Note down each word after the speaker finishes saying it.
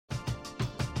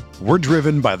We're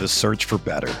driven by the search for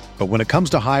better. But when it comes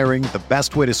to hiring, the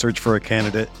best way to search for a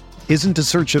candidate isn't to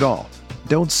search at all.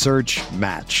 Don't search,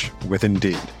 match with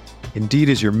Indeed. Indeed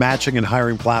is your matching and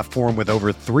hiring platform with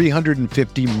over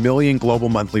 350 million global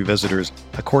monthly visitors,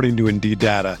 according to Indeed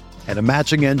data, and a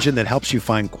matching engine that helps you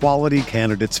find quality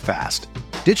candidates fast.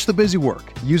 Ditch the busy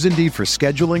work. Use Indeed for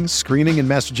scheduling, screening, and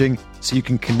messaging so you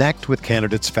can connect with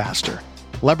candidates faster.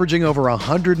 Leveraging over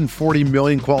 140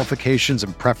 million qualifications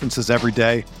and preferences every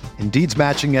day, Indeed's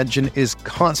matching engine is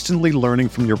constantly learning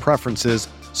from your preferences,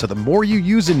 so the more you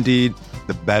use Indeed,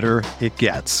 the better it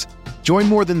gets. Join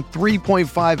more than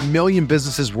 3.5 million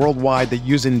businesses worldwide that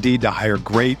use Indeed to hire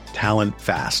great talent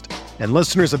fast. And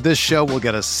listeners of this show will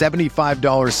get a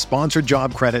 $75 sponsored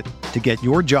job credit to get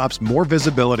your jobs more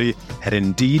visibility at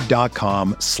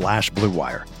Indeed.com/Blue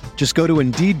Wire. Just go to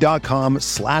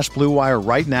Indeed.com/Blue Wire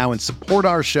right now and support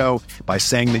our show by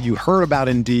saying that you heard about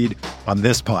Indeed on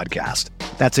this podcast.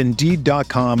 That's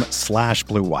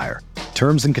Indeed.com/Blue Wire.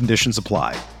 Terms and conditions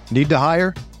apply. Need to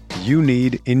hire? You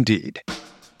need Indeed.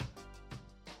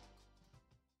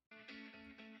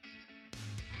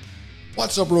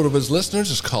 What's up, RotoViz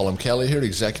listeners? It's Colin Kelly here,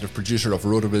 executive producer of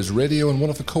RotoViz Radio and one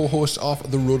of the co-hosts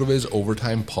of the RotoViz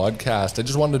Overtime podcast. I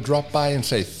just wanted to drop by and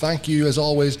say thank you, as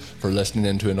always, for listening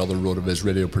in to another RotoViz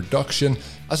Radio production.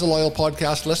 As a loyal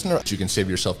podcast listener, you can save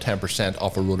yourself 10%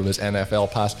 off a RotoViz NFL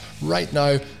pass right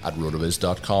now at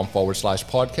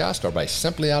rotoviz.com/podcast or by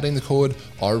simply adding the code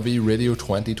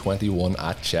RVRadio2021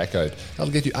 at checkout.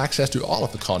 That'll get you access to all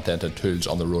of the content and tools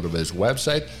on the RotoViz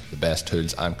website, the best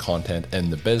tools and content in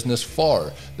the business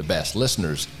for the best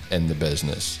listeners in the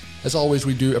business. As always,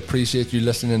 we do appreciate you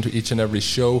listening to each and every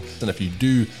show, and if you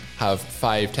do have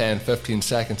 5, 10, 15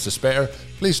 seconds to spare,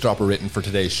 please drop a rating for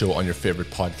today's show on your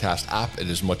favorite podcast app. It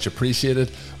is much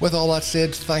appreciated. With all that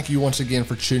said, thank you once again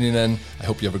for tuning in. I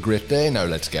hope you have a great day. Now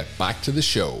let's get back to the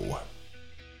show.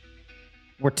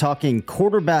 We're talking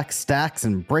quarterback stacks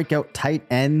and breakout tight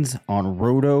ends on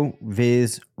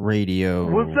RotoViz Radio.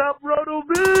 What's up,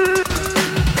 RotoViz?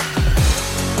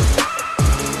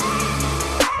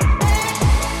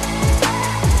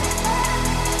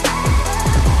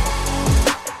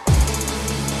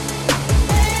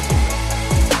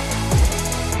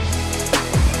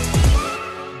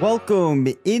 Welcome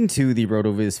into the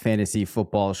RotoViz Fantasy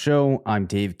Football Show. I'm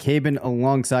Dave Cabin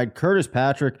alongside Curtis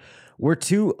Patrick. We're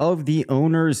two of the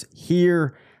owners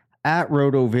here at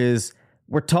RotoViz.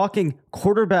 We're talking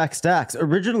quarterback stacks.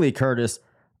 Originally, Curtis,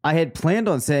 I had planned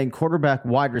on saying quarterback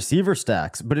wide receiver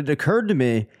stacks, but it occurred to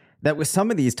me that with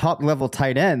some of these top level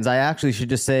tight ends, I actually should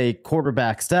just say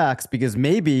quarterback stacks because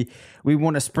maybe we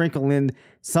want to sprinkle in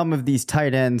some of these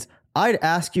tight ends. I'd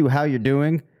ask you how you're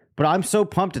doing, but I'm so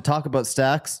pumped to talk about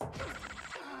stacks.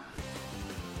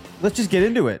 Let's just get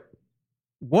into it.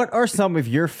 What are some of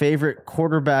your favorite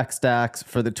quarterback stacks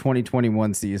for the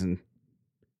 2021 season?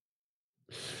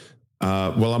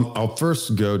 I'll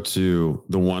first go to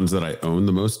the ones that I own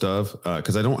the most of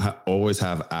because I don't always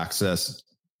have access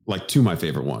to my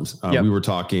favorite ones. Yep. We were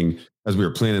talking as we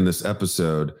were planning this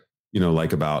episode,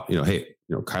 about, hey,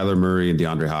 Kyler Murray and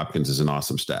DeAndre Hopkins is an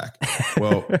awesome stack.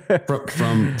 Well,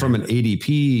 from an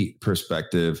ADP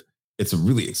perspective, it's a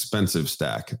really expensive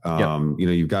stack.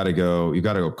 You've got to go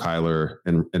Kyler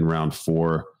in round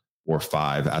 4 or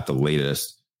 5 at the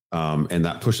latest. And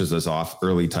that pushes us off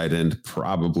early tight end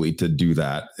probably to do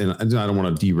that. And I don't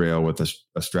want to derail with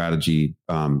a strategy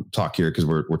talk here because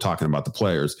we're talking about the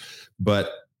players,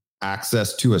 but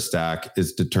access to a stack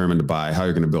is determined by how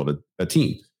you're going to build a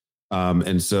team.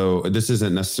 And so this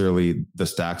isn't necessarily the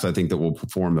stacks I think that will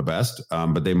perform the best,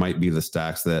 but they might be the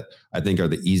stacks that I think are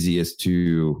the easiest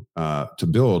to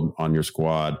build on your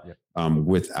squad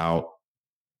without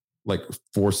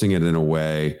forcing it in a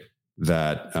way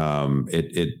that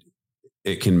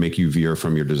it can make you veer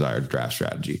from your desired draft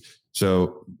strategy.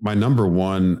 So my number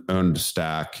one owned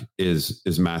stack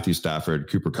is Matthew Stafford,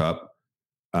 Cooper Kupp.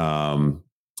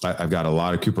 I've got a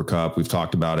lot of Cooper Kupp. We've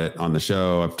talked about it on the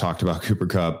show. I've talked about Cooper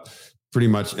Kupp pretty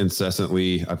much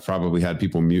incessantly. I've probably had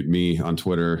people mute me on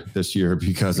Twitter this year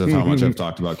because of how much I've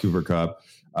talked about Cooper Kupp.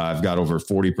 I've got over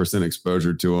 40%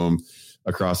 exposure to him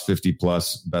across 50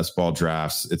 plus best ball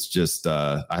drafts. It's just,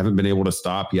 I haven't been able to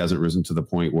stop. He hasn't risen to the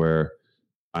point where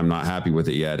I'm not happy with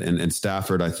it yet. And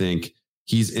Stafford, I think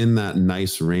he's in that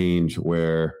nice range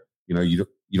where, you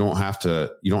don't have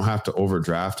to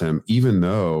overdraft him, even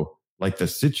though the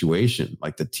situation,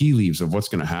 the tea leaves of what's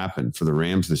going to happen for the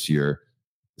Rams this year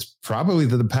is probably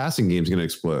that the passing game is going to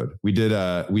explode. We did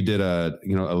a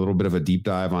little bit of a deep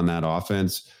dive on that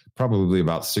offense probably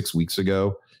about 6 weeks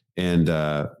ago. And,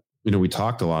 we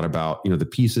talked a lot about, the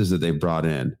pieces that they brought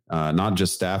in, not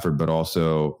just Stafford, but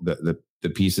also the the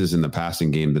pieces in the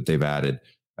passing game that they've added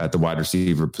at the wide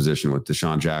receiver position with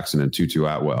Deshaun Jackson and Tutu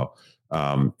Atwell.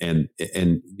 And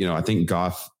I think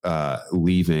Goff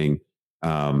leaving,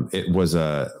 it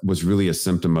was really a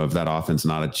symptom of that offense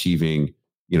not achieving,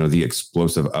 the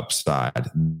explosive upside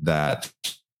that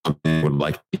would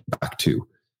like to get back to.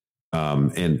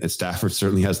 And Stafford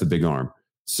certainly has the big arm.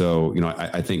 So,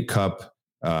 I think Kupp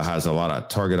has a lot of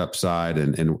target upside,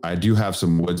 and I do have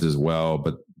some Woods as well,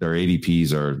 but their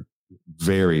ADPs are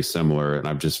very similar. And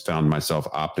I've just found myself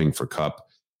opting for Kupp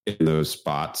in those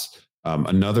spots.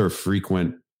 Another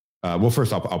frequent,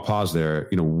 first I'll pause there.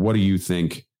 What do you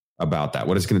think about that?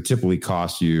 What it's going to typically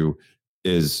cost you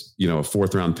is, a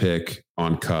fourth round pick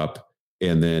on Kupp.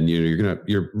 And then,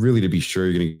 you're really, to be sure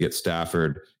you're going to get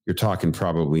Stafford, you're talking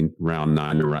probably round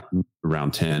 9 or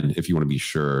round 10 if you want to be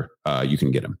sure you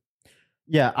can get him.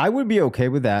 Yeah, I would be okay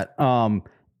with that.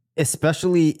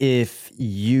 Especially if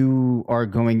you are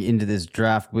going into this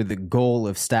draft with the goal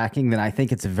of stacking, then I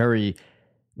think it's a very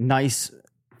nice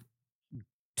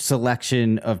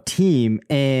selection of team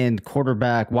and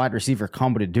quarterback, wide receiver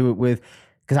combo to do it with.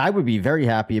 Because I would be very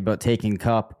happy about taking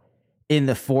Kupp in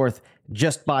the 4th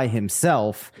just by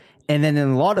himself. And then in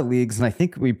a lot of leagues, and I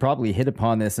think we probably hit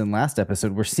upon this in last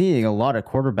episode, we're seeing a lot of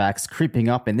quarterbacks creeping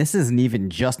up, and this isn't even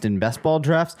just in best ball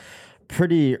drafts,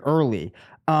 pretty early.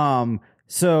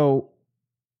 So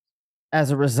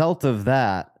as a result of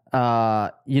that,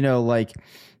 like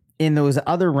in those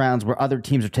other rounds where other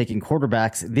teams are taking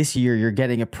quarterbacks, this year you're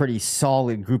getting a pretty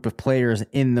solid group of players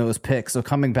in those picks. So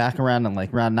coming back around in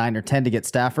like round 9 or 10 to get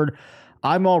Stafford,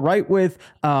 I'm all right with.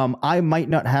 I might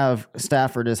not have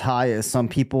Stafford as high as some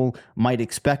people might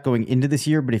expect going into this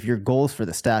year, but if your goal is for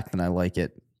the stack, then I like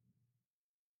it.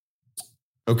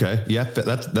 Okay. Yeah,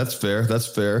 that's fair. That's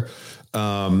fair.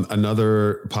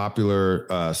 Another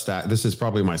popular stack. This is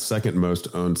probably my second most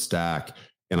owned stack.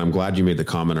 And I'm glad you made the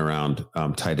comment around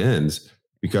tight ends,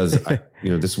 because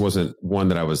this wasn't one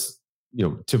that I was,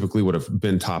 typically would have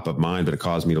been top of mind, but it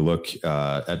caused me to look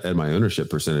at my ownership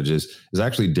percentages, is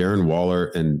actually Darren Waller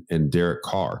and Derek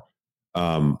Carr.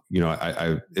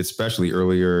 I especially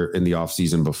earlier in the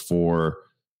offseason before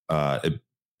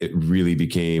it really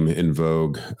became in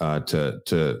vogue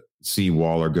to see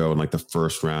Waller go in like the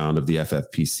first round of the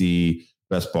FFPC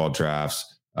best ball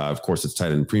drafts. Of course, it's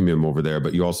tight end premium over there,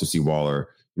 but you also see Waller,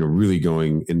 really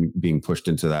going and being pushed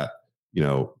into that,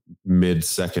 mid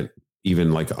second,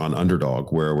 even like on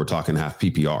underdog, where we're talking half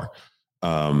PPR,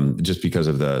 just because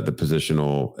of the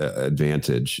positional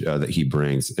advantage that he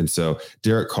brings. And so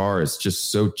Derek Carr is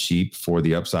just so cheap for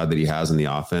the upside that he has in the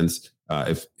offense.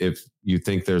 If you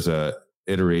think there's a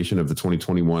iteration of the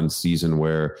 2021 season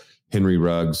where Henry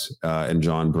Ruggs and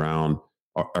John Brown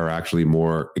are actually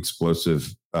more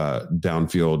explosive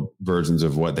downfield versions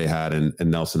of what they had in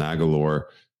Nelson Aguilar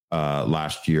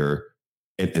last year,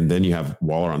 and then you have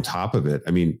Waller on top of it.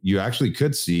 I mean, you actually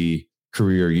could see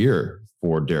career year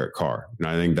for Derek Carr. And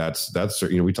I think that's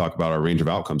we talk about our range of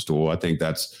outcomes tool. I think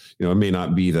that's it may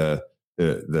not be the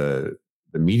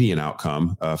median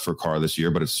outcome for Carr this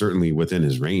year, but it's certainly within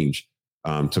his range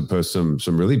to post some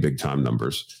really big time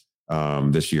numbers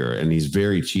this year. And he's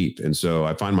very cheap. And so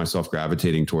I find myself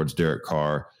gravitating towards Derek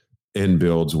Carr in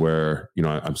builds where,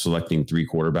 I'm selecting 3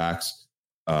 quarterbacks.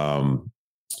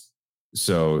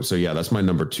 So yeah, that's my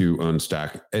number 2 owned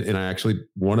stack. And I actually, it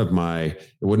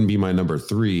wouldn't be my number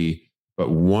 3,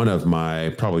 but one of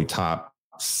my probably top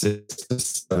 6 to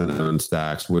 7 owned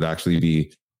stacks would actually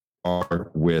be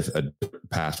with a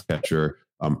pass catcher.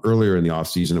 Earlier in the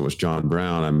offseason, it was John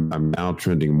Brown. I'm now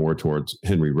trending more towards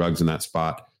Henry Ruggs in that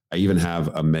spot. I even have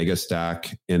a mega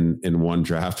stack in one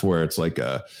draft where it's like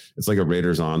a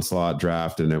Raiders onslaught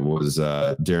draft, and it was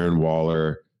Darren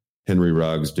Waller, Henry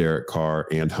Ruggs, Derek Carr,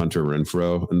 and Hunter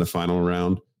Renfrow in the final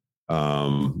round,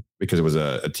 because it was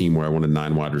a team where I wanted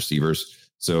 9 wide receivers.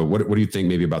 So what do you think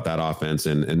maybe about that offense,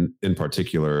 and in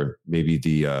particular maybe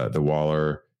the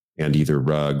Waller and either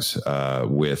Ruggs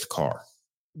with Carr?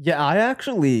 Yeah, I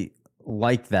actually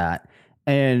like that,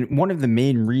 and one of the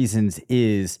main reasons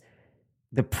is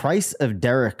the price of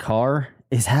Derek Carr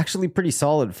is actually pretty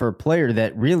solid for a player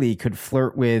that really could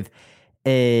flirt with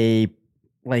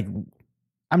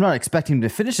I'm not expecting him to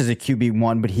finish as a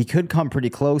QB1, but he could come pretty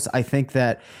close. I think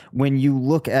that when you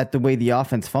look at the way the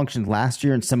offense functioned last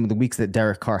year and some of the weeks that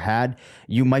Derek Carr had,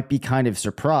 you might be kind of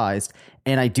surprised.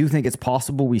 And I do think it's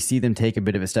possible we see them take a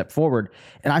bit of a step forward.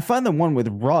 And I find the one with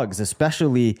Ruggs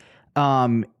especially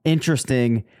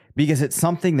interesting, because it's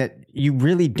something that you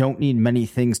really don't need many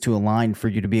things to align for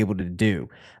you to be able to do.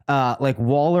 Like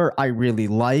Waller, I really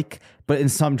like, but in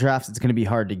some drafts, it's going to be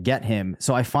hard to get him.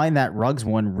 So I find that Ruggs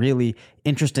one really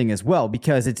interesting as well,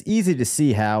 because it's easy to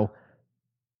see how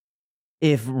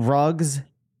if Ruggs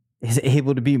is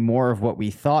able to be more of what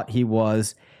we thought he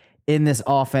was in this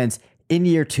offense in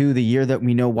year 2, the year that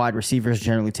we know wide receivers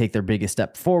generally take their biggest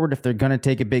step forward, if they're going to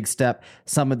take a big step,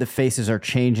 some of the faces are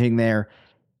changing there.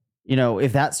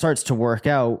 If that starts to work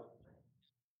out,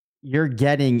 you're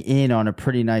getting in on a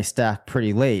pretty nice stack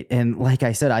pretty late. And like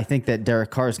I said, I think that Derek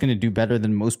Carr is going to do better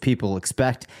than most people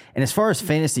expect. And as far as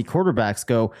fantasy quarterbacks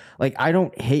go, I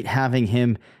don't hate having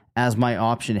him as my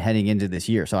option heading into this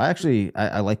year. So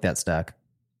I like that stack.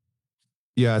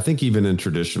 Yeah, I think even in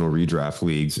traditional redraft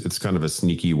leagues, it's kind of a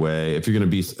sneaky way. If you're going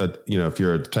to be, if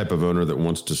you're a type of owner that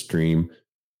wants to stream,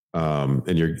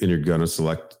 and you're going to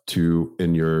select 2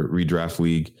 in your redraft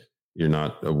league, you're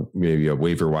not maybe a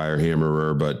waiver wire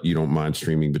hammerer, but you don't mind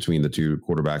streaming between the 2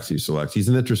 quarterbacks you select. He's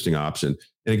an interesting option,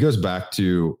 and it goes back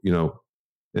to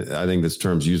I think this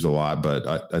term's used a lot,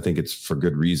 but I think it's for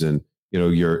good reason.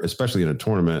 You're especially in a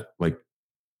tournament, like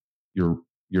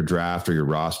your draft or your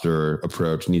roster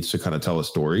approach needs to kind of tell a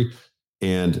story.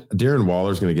 And Darren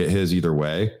Waller is going to get his either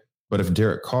way. But if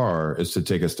Derek Carr is to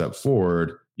take a step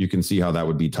forward, you can see how that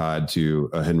would be tied to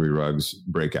a Henry Ruggs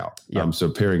breakout. Yep. So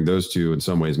pairing those 2 in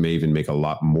some ways may even make a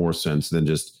lot more sense than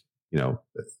just,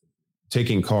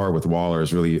 taking Carr with Waller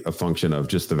is really a function of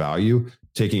just the value.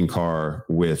 Taking Carr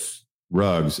with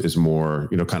Ruggs is more,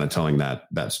 kind of telling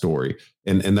that story.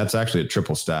 And that's actually a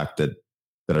triple stack that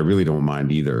I really don't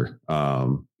mind either.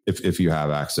 If you have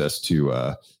access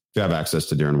to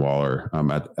Darren Waller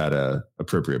at a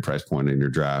appropriate price point in your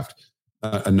draft.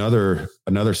 Another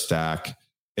stack,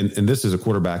 and this is a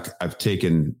quarterback I've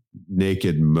taken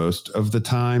naked most of the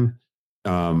time,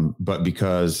 but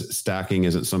because stacking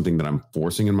isn't something that I'm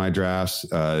forcing in my drafts,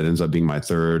 it ends up being my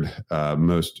 3rd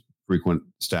most frequent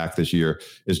stack this year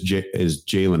is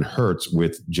Jalen Hurts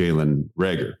with Jalen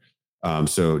Reagor.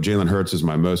 So Jalen Hurts is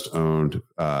my most owned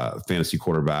fantasy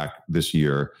quarterback this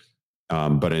year.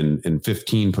 But in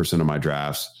 15% of my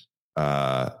drafts,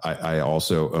 I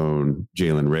also own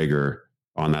Jalen Reagor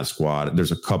on that squad.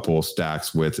 There's a couple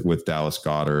stacks with Dallas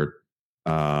Goedert.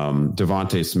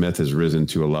 Devontae Smith has risen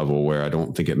to a level where I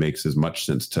don't think it makes as much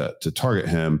sense to target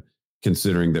him,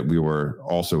 considering that we were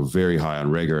also very high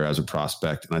on Reagor as a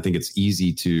prospect. And I think it's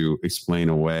easy to explain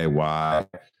away why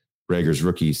Reagor's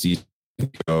rookie season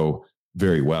go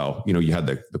very well. You had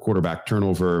the quarterback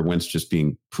turnover, Wentz just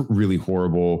being really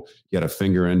horrible. You had a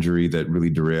finger injury that really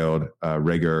derailed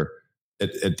Reagor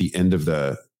at the end of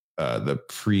the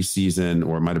preseason,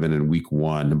 or it might have been in week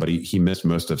 1, but he missed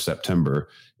most of September,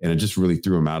 and it just really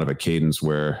threw him out of a cadence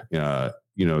where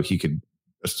he could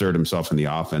assert himself in the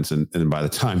offense. And by the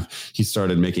time he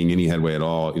started making any headway at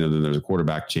all, then there's a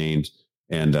quarterback change,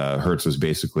 and Hurts was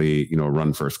basically a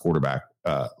run first quarterback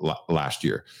last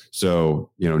year. So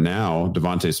now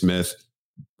Devontae Smith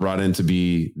brought in to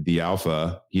be the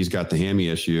alpha. He's got the hammy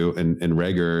issue, and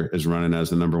Reagor is running as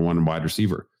the number 1 wide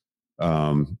receiver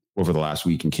over the last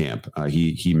week in camp.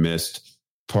 He missed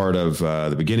part of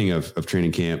the beginning of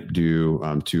training camp due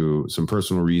to some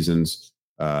personal reasons.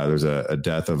 There's a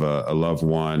death of a loved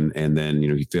one, and then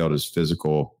he failed his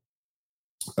physical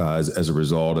as a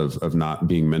result of not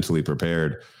being mentally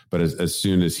prepared. But as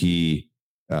soon as he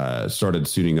started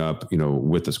suiting up,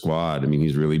 with the squad,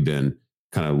 he's really been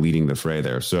kind of leading the fray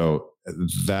there. So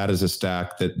that is a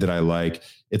stack that I like.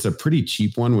 It's a pretty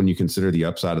cheap one when you consider the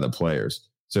upside of the players.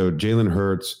 So Jalen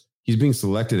Hurts, he's being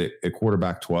selected at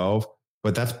quarterback 12,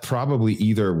 but that's probably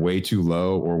either way too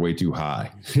low or way too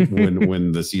high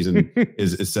when the season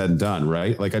is said and done,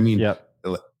 right? Yep.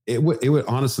 It would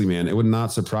honestly, man, it would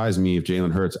not surprise me if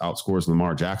Jalen Hurts outscores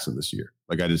Lamar Jackson this year.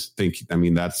 I just think,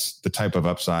 that's the type of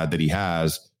upside that he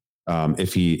has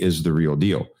if he is the real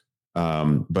deal.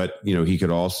 But he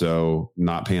could also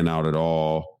not pan out at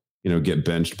all, get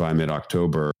benched by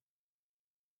mid-October.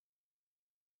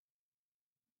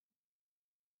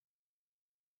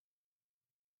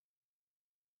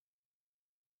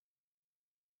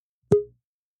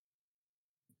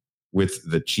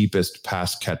 With the cheapest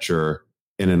pass catcher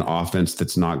in an offense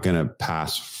that's not going to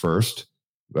pass first,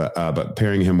 but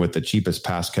pairing him with the cheapest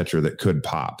pass catcher that could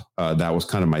pop. That was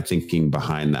kind of my thinking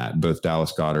behind that, both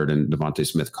Dallas Goedert and Devontae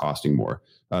Smith costing more.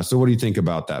 So what do you think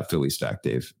about that Philly stack,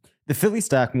 Dave? The Philly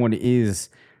stack one is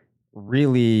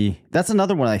really, that's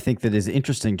another one I think that is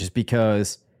interesting just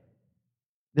because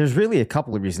there's really a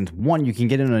couple of reasons. One, you can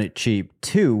get in on it cheap.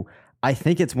 Two, I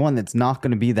think it's one that's not going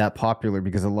to be that popular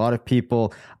because a lot of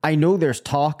people, I know there's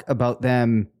talk about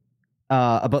them,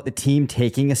 about the team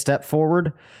taking a step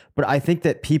forward, but I think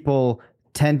that people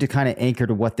tend to kind of anchor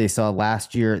to what they saw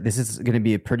last year. This is going to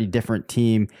be a pretty different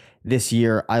team this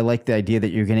year. I like the idea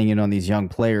that you're getting in on these young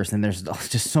players, and there's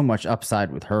just so much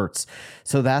upside with Hurts.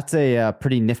 So that's a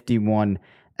pretty nifty one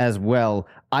as well.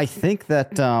 I think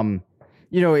that,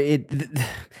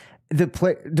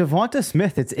 Devonta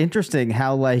Smith, it's interesting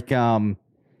how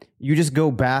you just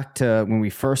go back to when we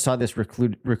first saw this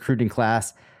recruiting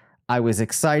class. I was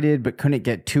excited, but couldn't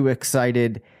get too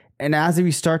excited. And as we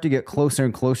start to get closer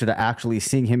and closer to actually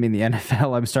seeing him in the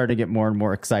NFL, I'm starting to get more and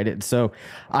more excited. So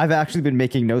I've actually been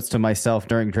making notes to myself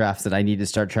during drafts that I need to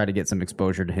start trying to get some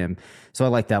exposure to him. So I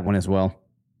like that one as well.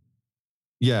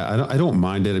 Yeah, I don't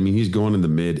mind it. I mean, he's going in the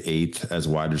mid 8th as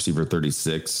wide receiver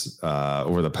 36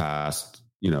 over the past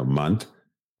month,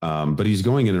 but he's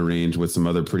going in a range with some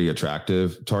other pretty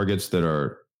attractive targets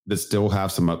that still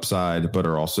have some upside, but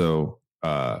are also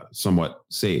somewhat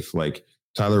safe. Like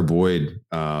Tyler Boyd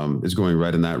is going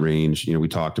right in that range. We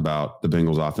talked about the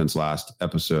Bengals offense last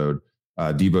episode.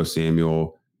 Deebo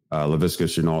Samuel, Laviska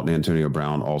Shenault, and Antonio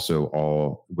Brown also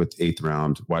all with 8th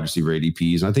round wide receiver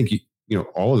ADPs. And I think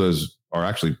all of those are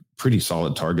actually pretty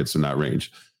solid targets in that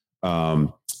range.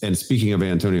 And speaking of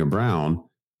Antonio Brown,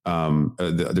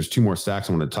 there's 2 more stacks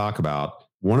I want to talk about.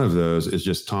 One of those is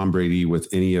just Tom Brady with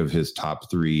any of his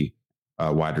top 3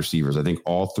 wide receivers. I think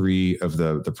all 3 of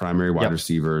the primary wide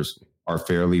receivers are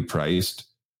fairly priced.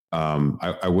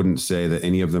 I wouldn't say that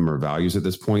any of them are values at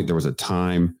this point. There was a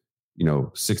time,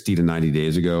 60 to 90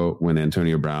 days ago when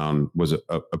Antonio Brown was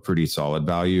a pretty solid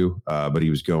value, but he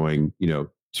was going,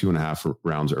 2.5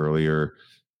 rounds earlier,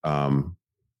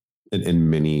 in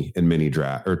many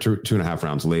draft, or 2.5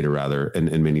 rounds later rather,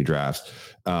 in many drafts.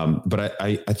 But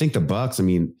I think the Bucs, I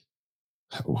mean,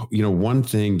 one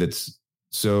thing that's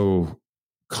so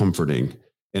comforting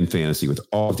in fantasy with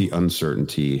all of the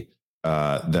uncertainty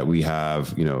that we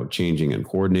have, changing in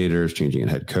coordinators, changing in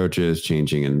head coaches,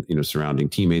 changing in, surrounding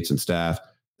teammates and staff.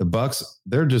 The Bucs,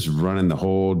 they're just running the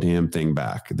whole damn thing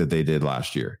back that they did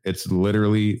last year. It's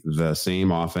literally the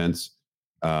same offense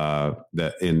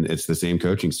it's the same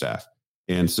coaching staff.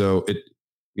 And so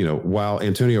while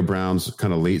Antonio Brown's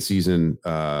kind of late season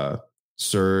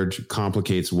surge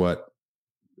complicates what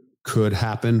could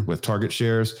happen with target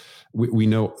shares, we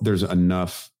know there's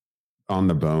enough on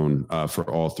the bone for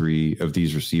all 3 of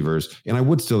these receivers. And I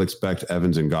would still expect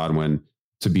Evans and Godwin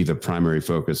to be the primary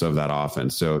focus of that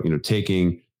offense. So,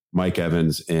 taking Mike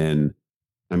Evans in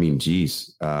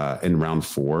round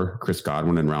 4, Chris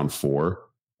Godwin in round 4,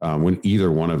 when either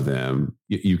one of them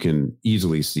you can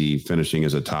easily see finishing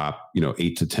as a top,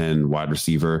 8 to 10 wide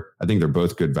receiver. I think they're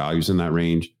both good values in that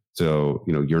range. So,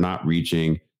 you're not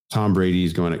reaching. Tom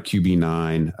Brady's going at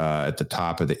QB9 at the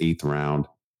top of the 8th round.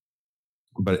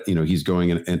 But, he's going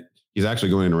in, and he's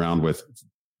actually going around with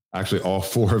all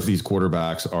 4 of these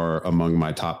quarterbacks are among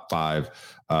my top 5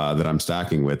 that I'm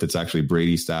stacking with. It's actually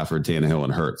Brady, Stafford, Tannehill,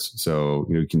 and Hurts. So,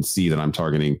 you can see that I'm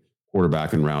targeting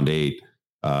quarterback in round 8,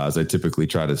 as I typically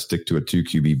try to stick to a 2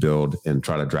 QB build and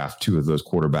try to draft 2 of those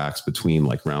quarterbacks between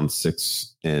round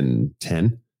 6 and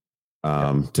 10,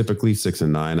 typically 6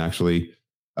 and 9, actually.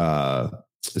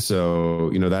 So,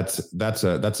 that's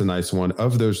a nice one.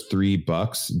 Of those 3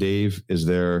 Bucs, Dave, is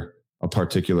there a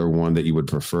particular one that you would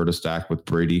prefer to stack with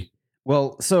Brady?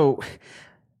 Well, so,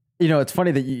 it's funny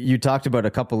that you talked about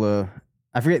a couple of,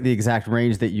 I forget the exact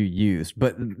range that you used,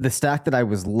 but the stack that I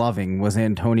was loving was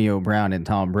Antonio Brown and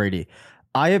Tom Brady.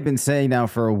 I have been saying now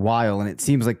for a while, and it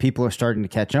seems like people are starting to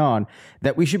catch on,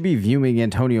 that we should be viewing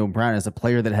Antonio Brown as a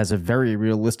player that has a very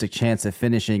realistic chance of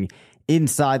finishing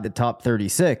inside the top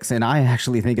 36. And I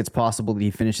actually think it's possible that he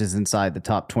finishes inside the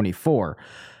top 24.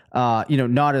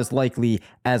 Not as likely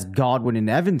as Godwin and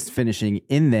Evans finishing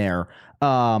in there.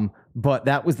 But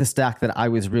that was the stack that I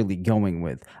was really going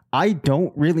with. I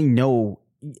don't really know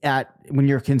when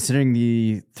you're considering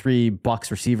the 3 Bucs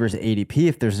receivers at ADP,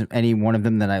 if there's any one of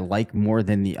them that I like more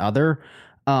than the other.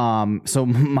 So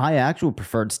my actual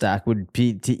preferred stack would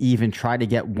be to even try to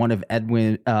get one of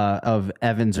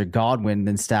Evans or Godwin,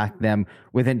 then stack them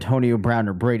with Antonio Brown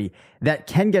or Brady. That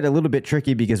can get a little bit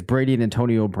tricky because Brady and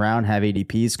Antonio Brown have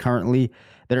ADPs currently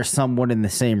that are somewhat in the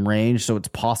same range. So it's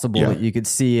possible that you could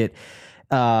see it.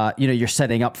 You're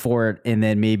setting up for it, and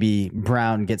then maybe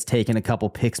Brown gets taken a couple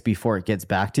picks before it gets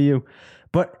back to you.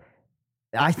 But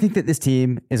I think that this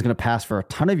team is going to pass for a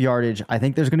ton of yardage. I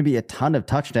think there's going to be a ton of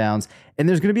touchdowns, and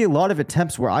there's going to be a lot of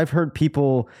attempts where I've heard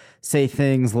people say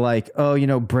things like,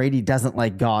 Brady doesn't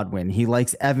like Godwin. He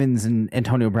likes Evans and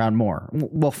Antonio Brown more.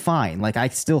 Well, fine. I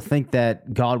still think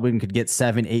that Godwin could get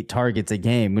 7-8 targets a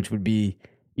game, which would be,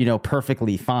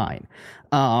 perfectly fine.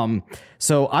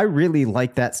 So I really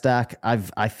like that stack.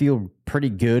 I feel pretty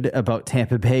good about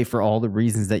Tampa Bay for all the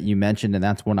reasons that you mentioned, and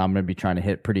that's one I'm going to be trying to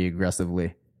hit pretty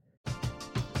aggressively.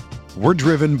 We're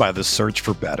driven by the search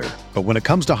for better. But when it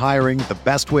comes to hiring, the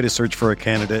best way to search for a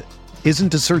candidate isn't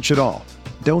to search at all.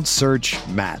 Don't search,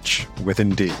 match with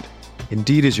Indeed.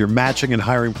 Indeed is your matching and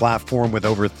hiring platform with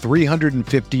over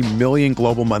 350 million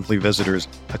global monthly visitors,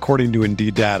 according to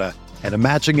Indeed data, and a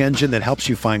matching engine that helps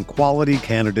you find quality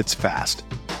candidates fast.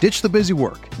 Ditch the busy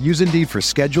work. Use Indeed for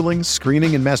scheduling,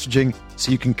 screening, and messaging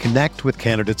so you can connect with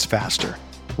candidates faster.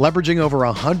 Leveraging over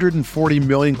 140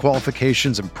 million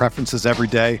qualifications and preferences every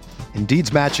day,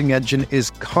 Indeed's matching engine is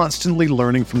constantly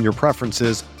learning from your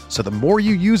preferences, so the more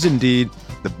you use Indeed,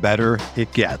 the better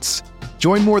it gets.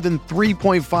 Join more than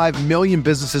 3.5 million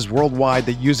businesses worldwide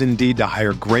that use Indeed to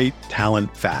hire great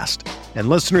talent fast. And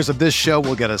listeners of this show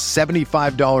will get a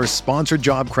 $75 sponsored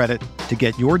job credit to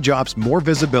get your jobs more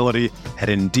visibility at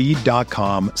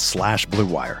Indeed.com/Blue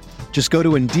Wire. Just go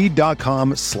to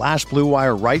Indeed.com/Blue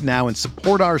Wire right now and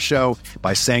support our show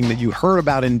by saying that you heard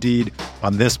about Indeed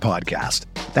on this podcast.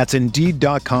 That's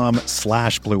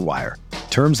Indeed.com/Blue Wire.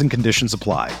 Terms and conditions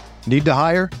apply. Need to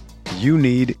hire? You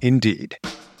need Indeed.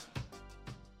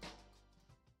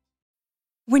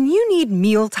 When you need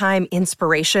mealtime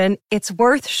inspiration, it's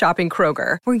worth shopping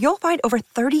Kroger, where you'll find over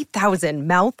 30,000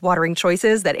 mouth-watering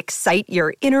choices that excite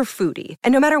your inner foodie.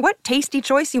 And no matter what tasty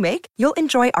choice you make, you'll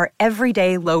enjoy our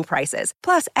everyday low prices,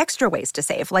 plus extra ways to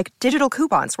save, like digital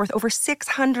coupons worth over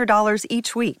 $600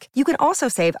 each week. You can also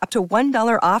save up to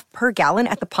 $1 off per gallon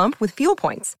at the pump with fuel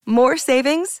points. More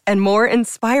savings and more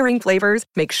inspiring flavors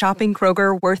make shopping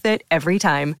Kroger worth it every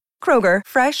time. Kroger,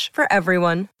 fresh for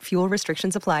everyone. Fuel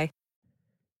restrictions apply.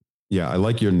 Yeah, I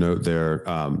like your note there.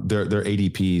 Their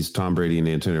ADPs, Tom Brady and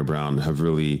Antonio Brown, have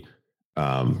really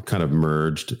kind of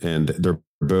merged, and they're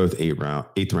both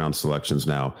eighth round selections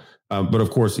now. But of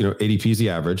course, ADP is the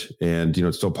average, and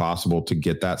it's still possible to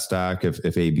get that stack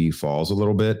if AB falls a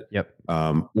little bit. Yep.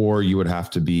 Or you would have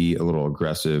to be a little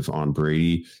aggressive on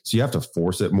Brady, so you have to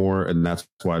force it more, and that's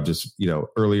why I've just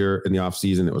earlier in the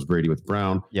offseason it was Brady with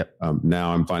Brown. Yep.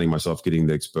 Now I'm finding myself getting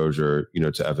the exposure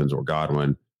to Evans or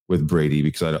Godwin with Brady,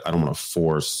 because I don't want to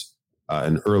force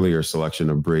an earlier selection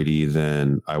of Brady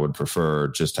than I would prefer,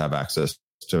 just to have access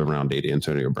to round 8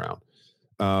 Antonio Brown.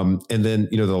 And then,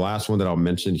 the last one that I'll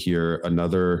mention here,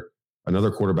 another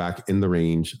quarterback in the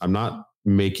range. I'm not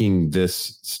making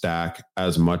this stack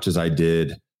as much as I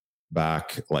did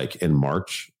back like in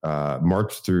March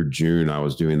through June. I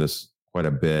was doing this quite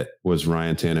a bit, was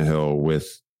Ryan Tannehill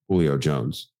with Julio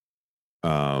Jones.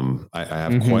 I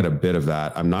have quite a bit of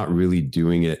that. I'm not really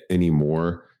doing it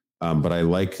anymore. But I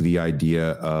like the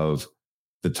idea of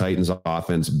the Titans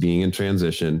offense being in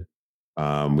transition.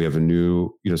 We have a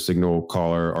new, signal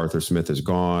caller. Arthur Smith is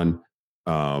gone.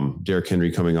 Derrick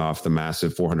Henry coming off the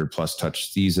massive 400 plus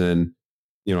touch season.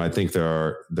 I think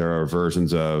there are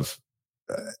versions of,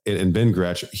 and Ben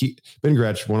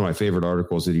Gretsch, one of my favorite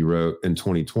articles that he wrote in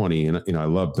 2020. And, I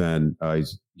love Ben.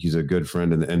 He's a good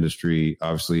friend in the industry,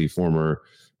 obviously former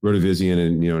Rotovizian.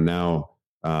 And, now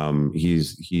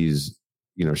he's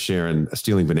sharing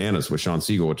Stealing Bananas with Sean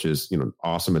Siegel, which is, an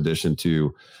awesome addition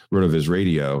to Rotoviz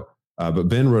Radio. But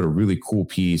Ben wrote a really cool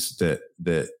piece that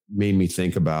made me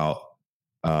think about,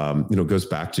 goes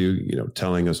back to,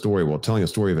 telling a story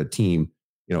of a team,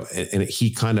 and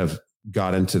he kind of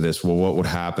got into this. Well, what would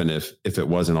happen if it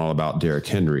wasn't all about Derrick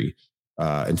Henry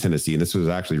in Tennessee? And this was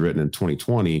actually written in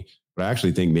 2020, but I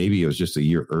actually think maybe it was just a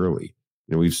year early.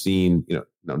 We've seen,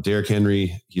 Derrick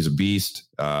Henry, he's a beast.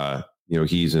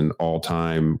 He's an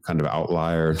all-time kind of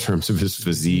outlier in terms of his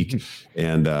physique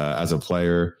and as a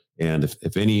player. And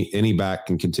if any back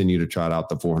can continue to trot out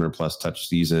the 400 plus touch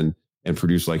season and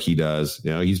produce like he does,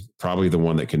 he's probably the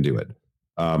one that can do it.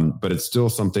 But it's still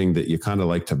something that you kind of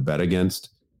like to bet against.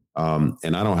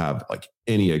 And I don't have like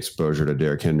any exposure to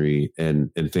Derrick Henry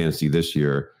in fantasy this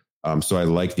year. So I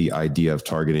like the idea of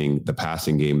targeting the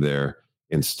passing game there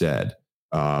instead.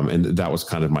 And that was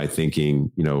kind of my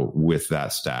thinking, with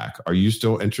that stack. Are you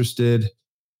still interested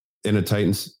in a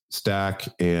Titans stack?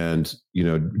 And,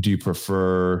 do you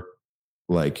prefer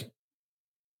like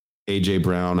AJ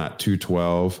Brown at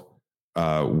 212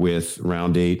 with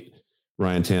round 8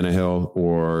 Ryan Tannehill,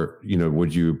 or,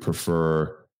 would you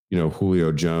prefer,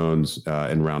 Julio Jones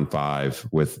in round 5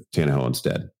 with Tannehill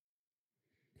instead?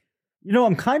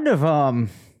 I'm kind of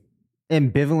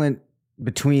ambivalent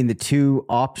between the two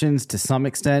options to some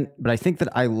extent, but I think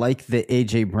that I like the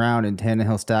AJ Brown and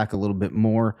Tannehill stack a little bit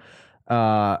more.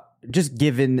 Just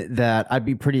given that I'd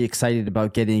be pretty excited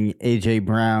about getting AJ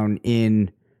Brown in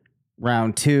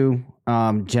round 2.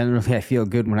 Generally, I feel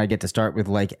good when I get to start with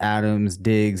like Adams,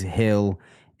 Diggs, Hill,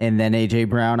 and then AJ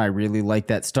Brown. I really like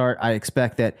that start. I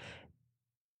expect that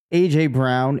AJ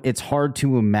Brown, it's hard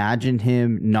to imagine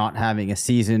him not having a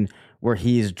season where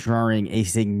he is drawing a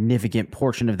significant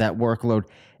portion of that workload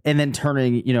and then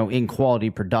turning, in quality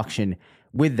production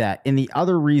with that. And the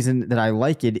other reason that I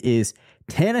like it is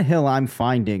Tannehill, I'm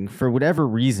finding, for whatever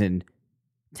reason,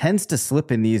 tends to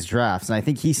slip in these drafts. And I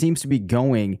think he seems to be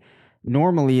going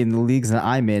normally in the leagues that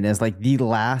I'm in as like the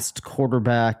last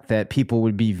quarterback that people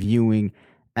would be viewing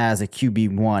as a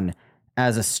QB1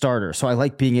 as a starter. So I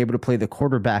like being able to play the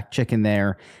quarterback chicken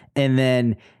there. And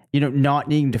then, not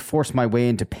needing to force my way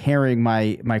into pairing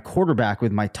my quarterback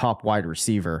with my top wide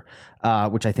receiver,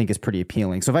 which I think is pretty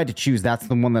appealing. So if I had to choose, that's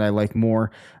the one that I like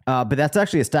more. But that's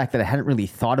actually a stack that I hadn't really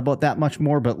thought about that much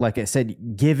more. But like I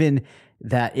said, given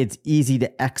that it's easy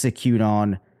to execute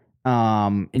on,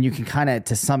 and you can kind of,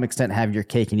 to some extent, have your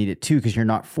cake and eat it too, because you're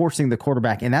not forcing the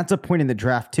quarterback. And that's a point in the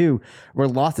draft too, where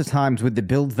lots of times with the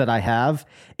builds that I have,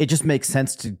 it just makes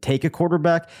sense to take a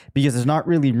quarterback because there's not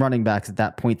really running backs at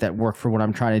that point that work for what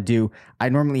I'm trying to do. I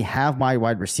normally have my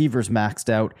wide receivers maxed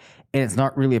out, and it's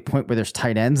not really a point where there's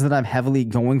tight ends that I'm heavily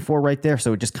going for right there.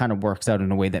 So it just kind of works out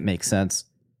in a way that makes sense.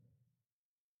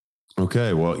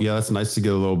 Okay, well, yeah, that's nice to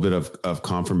get a little bit of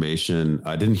confirmation.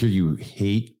 I didn't hear you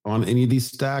hate on any of these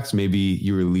stacks. Maybe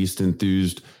you were least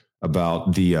enthused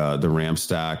about the Ram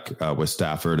stack with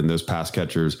Stafford and those pass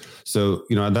catchers. So,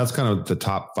 that's kind of the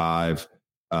top 5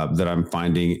 that I'm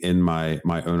finding in my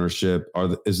ownership.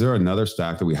 Is there another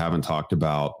stack that we haven't talked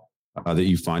about that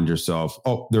you find yourself?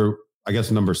 I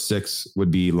guess number 6 would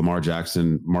be Lamar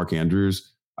Jackson, Mark Andrews.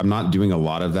 I'm not doing a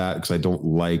lot of that because I don't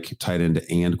like tight end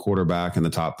and quarterback in the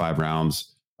top 5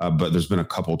 rounds. But there's been a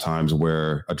couple times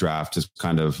where a draft has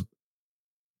kind of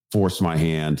forced my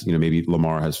hand. Maybe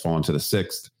Lamar has fallen to the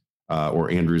 6th,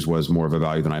 or Andrews was more of a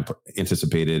value than I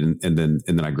anticipated, and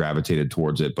then I gravitated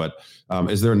towards it. But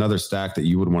is there another stack that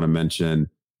you would want to mention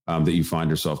that you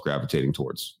find yourself gravitating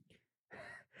towards?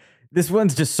 This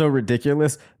one's just so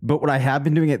ridiculous. But what I have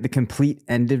been doing at the complete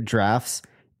end of drafts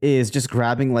is just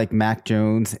grabbing like Mac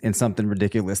Jones and something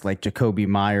ridiculous like Jacoby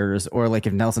Myers, or like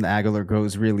if Nelson Aguilar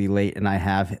goes really late and I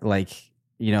have like,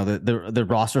 the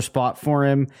roster spot for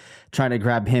him, trying to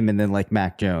grab him and then like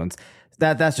Mac Jones.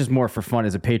 That's just more for fun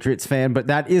as a Patriots fan. But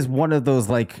that is one of those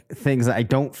like things that I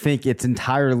don't think it's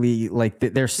entirely like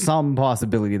there's some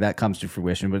possibility that comes to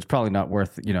fruition, but it's probably not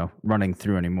worth, running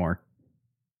through anymore.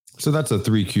 So that's a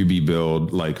 3 QB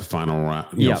build, like final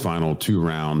round, final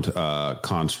 2-round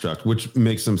construct, which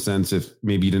makes some sense if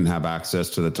maybe you didn't have access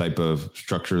to the type of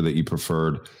structure that you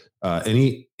preferred.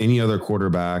 Any other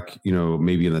quarterback,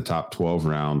 maybe in the top 12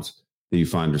 rounds that you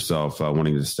find yourself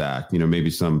wanting to stack, maybe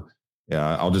some.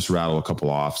 I'll just rattle a couple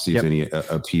off, see if any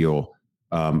appeal.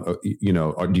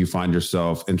 Do you find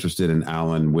yourself interested in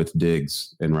Allen with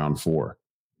Diggs in round 4?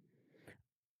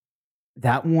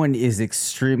 That one is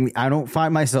extremely, I don't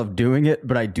find myself doing it,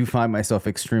 but I do find myself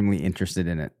extremely interested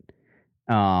in it.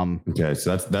 Okay.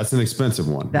 So that's an expensive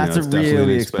one. That's a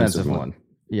really expensive one.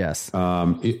 Yes.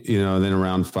 Then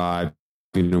around 5,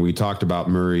 we talked about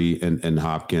Murray and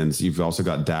Hopkins. You've also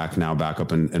got Dak now back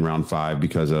up in round 5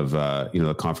 because of,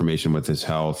 the confirmation with his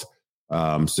health.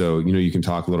 So, you can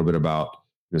talk a little bit about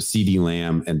CD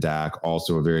Lamb and Dak,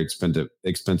 also a very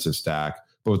expensive stack.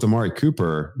 But with Amari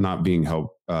Cooper not being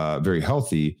very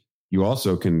healthy, you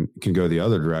also can go the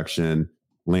other direction,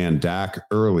 land Dak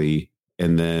early,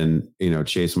 and then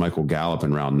chase Michael Gallup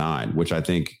in round 9, which I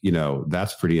think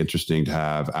that's pretty interesting to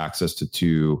have access to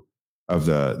 2 of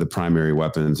the primary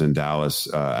weapons in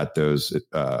Dallas at those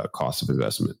costs of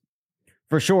investment.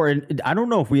 For sure, and I don't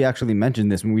know if we actually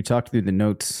mentioned this when we talked through the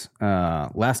notes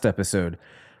last episode.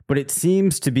 But it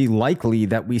seems to be likely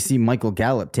that we see Michael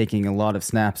Gallup taking a lot of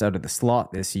snaps out of the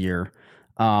slot this year,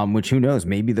 which who knows,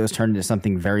 maybe those turn into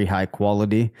something very high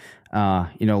quality. A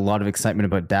lot of excitement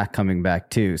about Dak coming back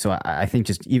too. So I think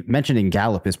just mentioning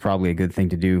Gallup is probably a good thing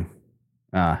to do,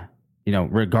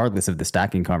 regardless of the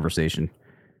stacking conversation.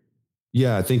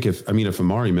 Yeah, I think if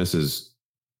Amari misses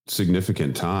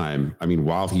significant time,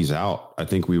 while he's out, I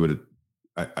think we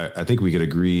could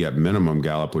agree at minimum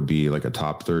Gallup would be like a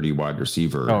top 30 wide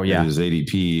receiver. Oh yeah. And his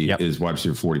ADP is wide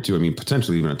receiver 42.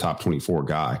 Potentially even a top 24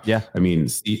 guy. Yeah.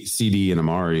 CD and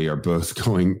Amari are both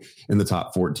going in the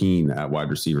top 14 at wide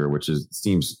receiver, which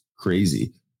seems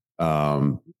crazy.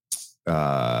 It's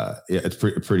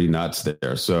pretty nuts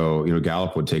there. So,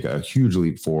 Gallup would take a huge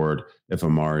leap forward if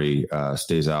Amari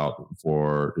stays out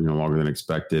for, longer than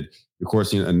expected. Of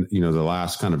course, the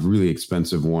last kind of really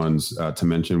expensive ones to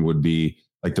mention would be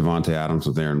like Devontae Adams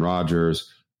with Aaron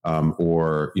Rodgers,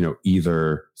 or,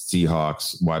 either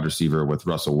Seahawks wide receiver with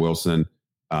Russell Wilson.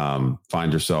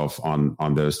 Find yourself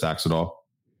on those stacks at all?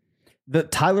 The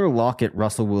Tyler Lockett,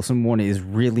 Russell Wilson one is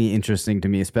really interesting to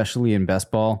me, especially in best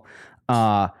ball.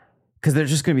 because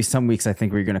there's just going to be some weeks I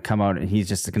think where you're going to come out and he's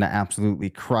just going to absolutely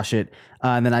crush it.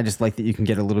 And then I just like that you can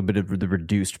get a little bit of the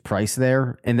reduced price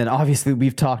there. And then obviously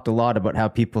we've talked a lot about how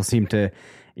people seem to,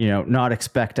 not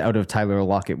expect out of Tyler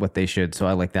Lockett what they should. So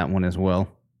I like that one as well.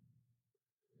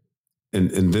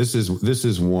 And this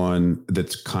is one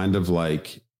that's kind of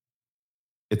like,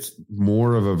 it's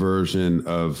more of a version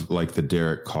of like the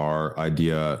Derek Carr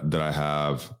idea that I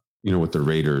have, with the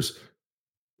Raiders,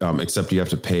 except you have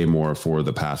to pay more for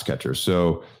the pass catcher.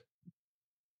 So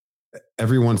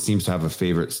everyone seems to have a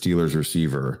favorite Steelers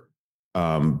receiver,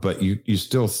 but you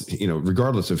still,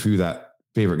 regardless of who that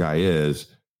favorite guy is,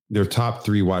 their top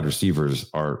 3 wide receivers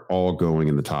are all going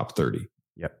in the top 30.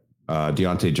 Yep.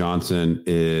 Deontay Johnson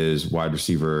is wide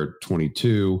receiver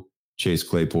 22. Chase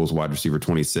Claypool's wide receiver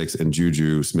 26, and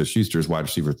Juju Smith-Schuster's wide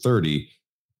receiver 30.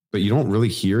 But you don't really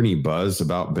hear any buzz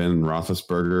about Ben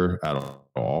Roethlisberger at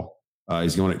all.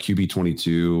 He's going at QB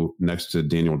 22 next to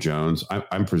Daniel Jones.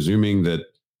 I'm presuming that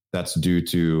that's due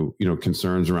to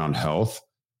concerns around health.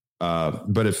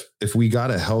 But if we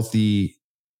got a healthy,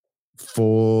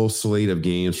 full slate of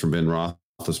games from Ben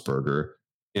Roethlisberger,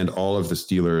 and all of the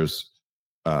Steelers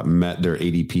met their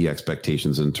ADP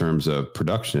expectations in terms of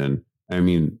production, I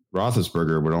mean,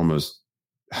 Roethlisberger would almost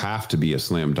have to be a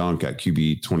slam dunk at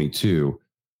QB 22.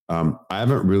 I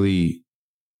haven't really,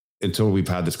 until we've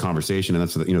had this conversation, and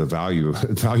that's the value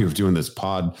of doing this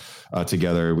pod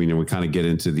together. We kind of get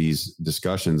into these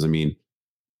discussions. I mean,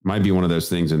 might be one of those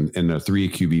things in a 3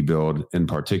 QB build in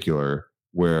particular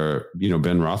where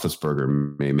Ben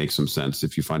Roethlisberger may make some sense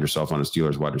if you find yourself on a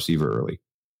Steelers wide receiver early.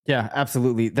 Yeah,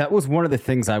 absolutely. That was one of the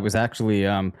things I was actually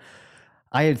I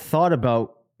had thought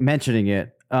about mentioning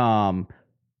it,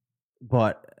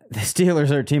 but the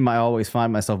Steelers are a team I always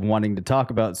find myself wanting to talk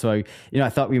about. So I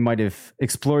thought we might have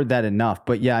explored that enough.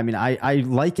 But yeah, I mean, I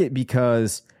like it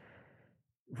because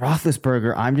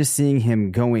Roethlisberger, I'm just seeing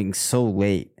him going so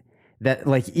late that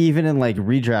like even in like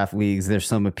redraft leagues, there's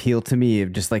some appeal to me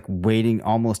of just like waiting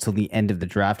almost till the end of the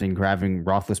draft and grabbing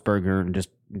Roethlisberger and just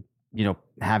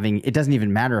having, it doesn't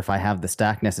even matter if I have the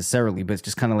stack necessarily, but it's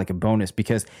just kind of like a bonus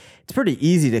because it's pretty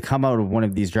easy to come out of one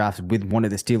of these drafts with one of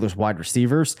the Steelers wide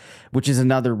receivers, which is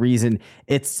another reason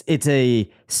it's a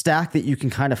stack that you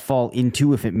can kind of fall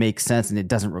into if it makes sense and it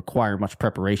doesn't require much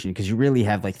preparation because you really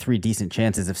have like 3 decent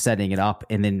chances of setting it up.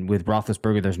 And then with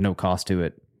Roethlisberger, there's no cost to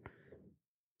it.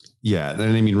 Yeah. And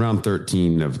I mean, round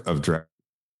 13 of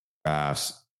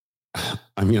drafts,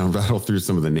 I mean, I'll rattle through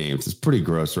some of the names. It's pretty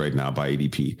gross right now by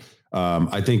ADP.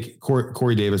 I think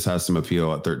Corey Davis has some appeal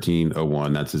at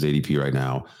 1301. That's his ADP right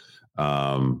now.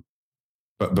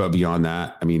 But beyond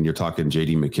that, I mean, you're talking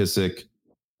JD McKissick,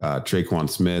 Traquan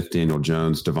Smith, Daniel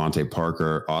Jones, Devontae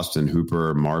Parker, Austin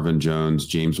Hooper, Marvin Jones,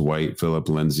 James White, Philip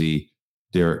Lindsay,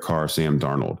 Derek Carr, Sam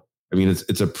Darnold. I mean,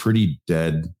 it's a pretty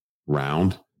dead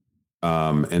round.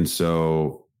 And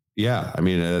so, yeah, I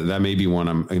mean, that may be one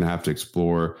I'm going to have to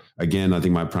explore. Again, I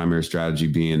think my primary strategy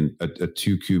being a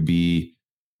 2 QB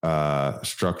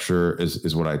structure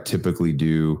is what I typically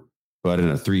do. But in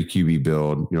a 3 QB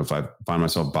build, if I find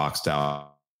myself boxed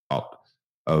out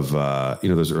of,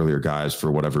 those earlier guys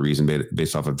for whatever reason,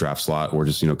 based off of draft slot or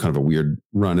just, kind of a weird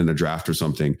run in a draft or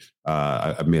something,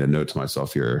 I've made a note to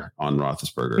myself here on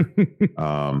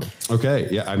Roethlisberger. Okay.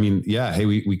 Yeah. I mean, yeah. Hey,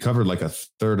 we covered like a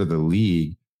third of the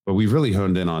league, but we've really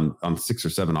honed in on 6 or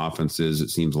 7 offenses. It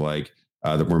seems like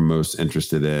that we're most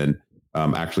interested in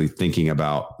actually thinking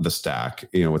about the stack,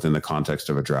 within the context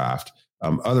of a draft.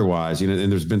 Otherwise,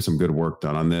 and there's been some good work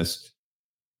done on this.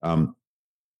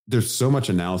 There's so much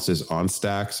analysis on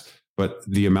stacks, but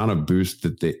the amount of boost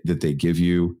that they give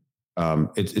you,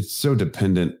 it's so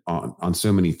dependent on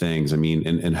so many things. I mean,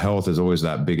 and health is always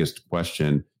that biggest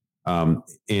question.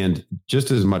 And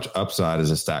just as much upside as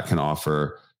a stack can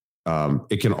offer,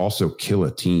 it can also kill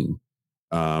a team.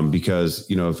 Because,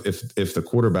 if the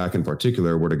quarterback in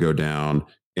particular were to go down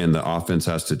and the offense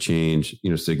has to change,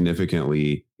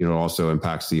 significantly, it also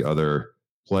impacts the other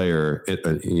player,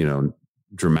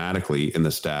 dramatically in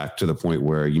the stack to the point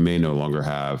where you may no longer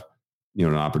have,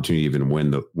 an opportunity to even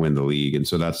win the league. And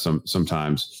so that's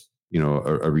sometimes,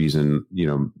 a reason,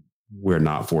 we're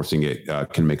not forcing it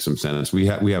can make some sense. We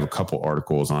have a couple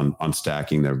articles on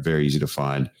stacking. They're very easy to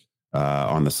find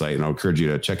on the site, and I'll encourage you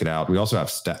to check it out. We also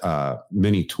have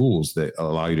many tools that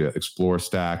allow you to explore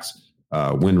stacks,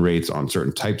 win rates on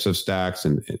certain types of stacks,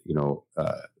 and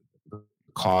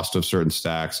cost of certain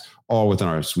stacks, all within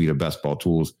our suite of best ball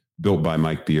tools built by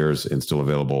Mike Beers and still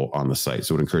available on the site.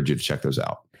 So I would encourage you to check those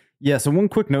out. Yeah. So one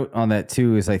quick note on that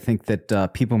too is I think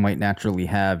that people might naturally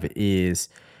have is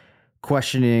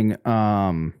questioning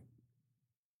the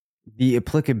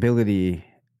applicability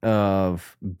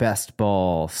of best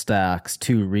ball stacks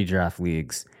to redraft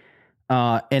leagues.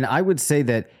 And I would say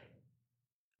that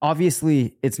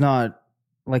obviously it's not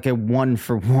like a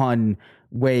 1-for-1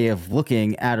 way of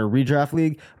looking at a redraft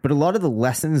league, but a lot of the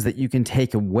lessons that you can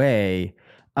take away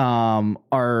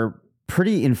are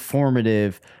pretty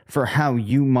informative for how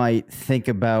you might think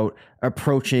about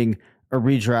approaching a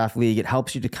redraft league. It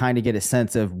helps you to kind of get a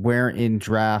sense of where in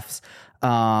drafts,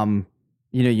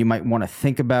 you might want to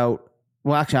think about.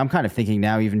 Well, actually, I'm kind of thinking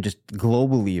now, even just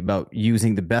globally, about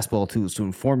using the best ball tools to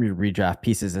inform your redraft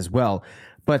pieces as well.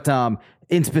 But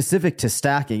in specific to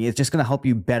stacking, it's just going to help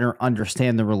you better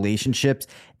understand the relationships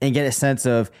and get a sense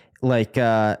of like,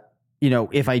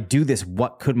 if I do this,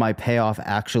 what could my payoff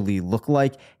actually look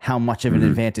like? How much of an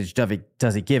advantage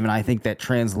does it give? And I think that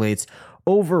translates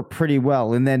over pretty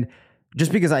well. And then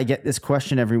just because I get this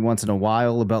question every once in a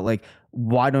while about like,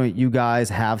 why don't you guys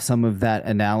have some of that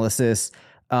analysis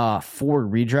for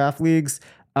redraft leagues?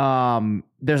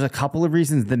 There's a couple of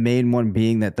reasons. The main one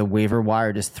being that the waiver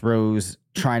wire just throws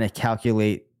trying to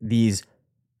calculate these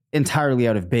entirely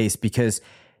out of base, because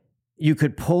you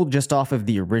could pull just off of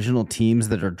the original teams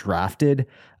that are drafted.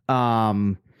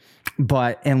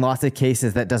 But in lots of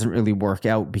cases that doesn't really work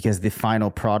out, because the final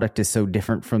product is so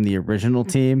different from the original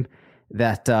team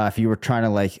that if you were trying to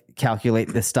like calculate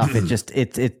this stuff,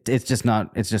 it's just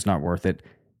not worth it.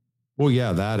 Well,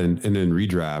 yeah, that and in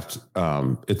redraft,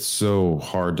 it's so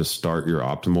hard to start your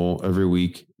optimal every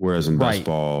week, whereas in best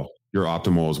ball, your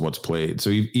optimal is what's played.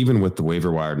 So even with the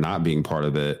waiver wire not being part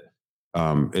of it,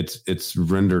 it's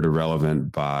rendered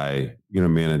irrelevant by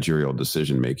managerial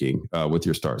decision making with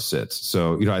your start sits.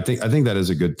 So I think that is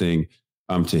a good thing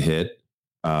to hit.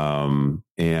 And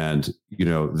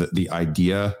the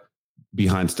idea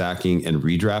behind stacking and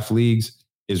redraft leagues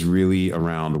is really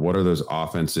around what are those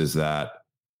offenses that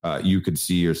you could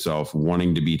see yourself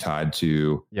wanting to be tied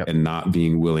to, and not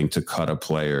being willing to cut a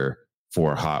player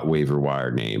for a hot waiver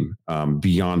wire name.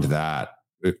 Beyond that,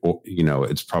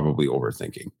 it's probably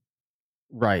overthinking.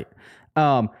 Right.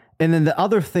 And then the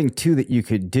other thing too that you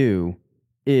could do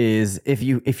is if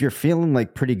you're feeling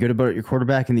like pretty good about your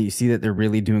quarterback, and then you see that they're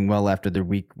really doing well after their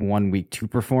week 1, week 2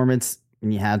 performance,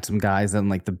 and you had some guys on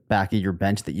like the back of your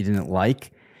bench that you didn't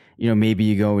like, maybe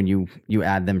you go and you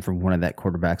add them from one of that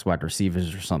quarterback's wide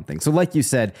receivers or something. So like you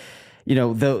said,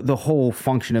 the whole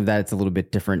function of that, it's a little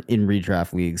bit different in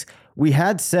redraft leagues. We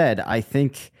had said, I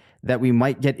think, that we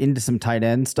might get into some tight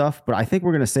end stuff, but I think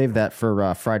we're going to save that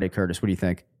for Friday. Curtis, what do you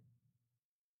think?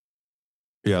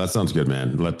 Yeah, that sounds good,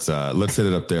 man. Let's hit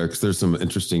it up there, because there's some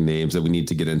interesting names that we need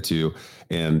to get into.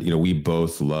 And, we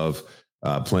both love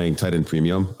playing tight end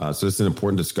premium. So it's an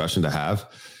important discussion to have.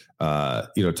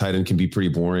 Tight end can be pretty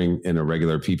boring in a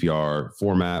regular PPR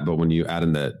format, but when you add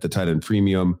in the tight end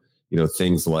premium,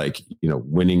 things like,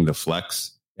 winning the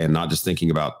flex, and not just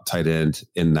thinking about tight end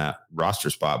in that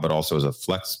roster spot, but also as a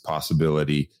flex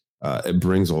possibility, it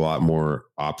brings a lot more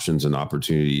options and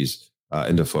opportunities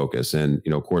into focus. And,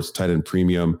 of course, tight end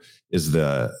premium is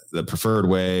the preferred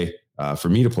way for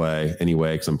me to play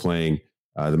anyway, because I'm playing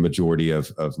the majority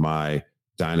of my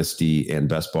dynasty and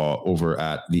best ball over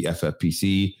at the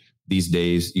FFPC. These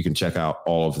days, you can check out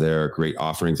all of their great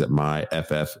offerings at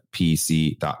myffpc.com,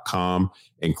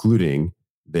 including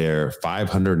their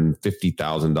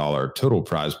 $550,000 total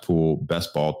prize pool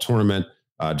best ball tournament.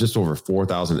 Just over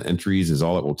 4,000 entries is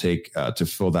all it will take to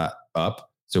fill that up.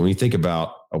 So when you think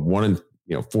about a 1 in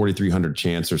 4,300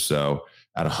 chance or so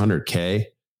at $100K,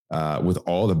 with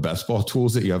all the best ball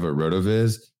tools that you have at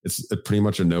RotoViz, it's pretty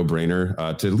much a no-brainer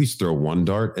to at least throw one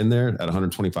dart in there at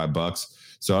 $125.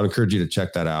 So I'd encourage you to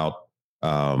check that out.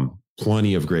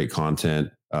 Plenty of great content,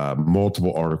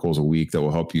 multiple articles a week that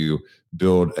will help you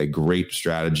build a great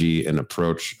strategy and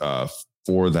approach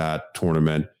for that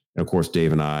tournament. And of course,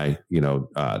 Dave and I,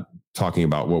 talking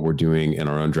about what we're doing in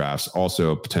our own drafts,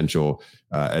 also a potential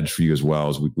edge for you as well,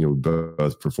 as we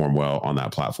both perform well on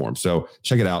that platform. So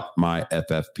check it out,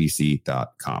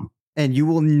 myffpc.com. And you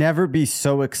will never be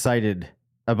so excited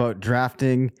about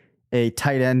drafting a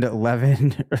tight end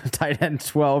 11, tight end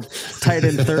 12, tight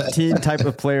end 13 type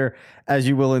of player as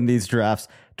you will in these drafts.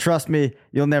 Trust me,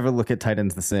 you'll never look at tight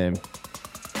ends the same.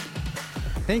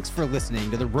 Thanks for listening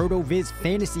to the RotoViz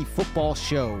Fantasy Football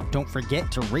Show. Don't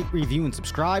forget to rate, review, and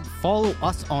subscribe. Follow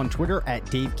us on Twitter at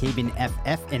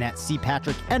DaveCabinFF and at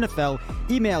CPatrickNFL.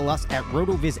 Email us at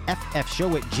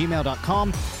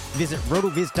rotovizffshow@gmail.com. Visit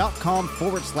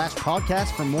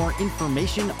rotoviz.com/podcast for more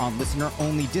information on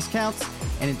listener-only discounts.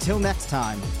 And until next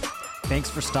time, thanks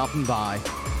for stopping by.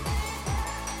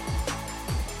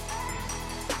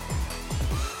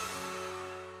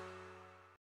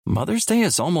 Mother's Day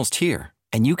is almost here,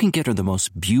 And you can get her the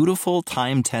most beautiful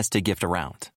time-tested gift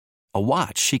around, a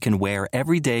watch she can wear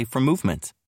every day from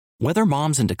Movement. Whether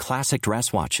mom's into classic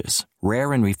dress watches,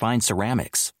 rare and refined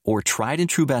ceramics, or tried and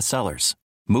true bestsellers,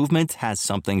 Movement has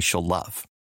something she'll love.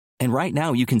 And right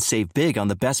now you can save big on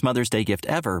the best Mother's Day gift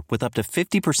ever with up to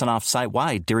 50% off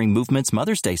site-wide during Movement's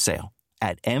Mother's Day sale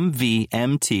at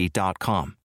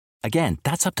MVMT.com. Again,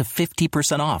 that's up to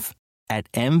 50% off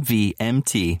at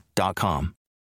MVMT.com.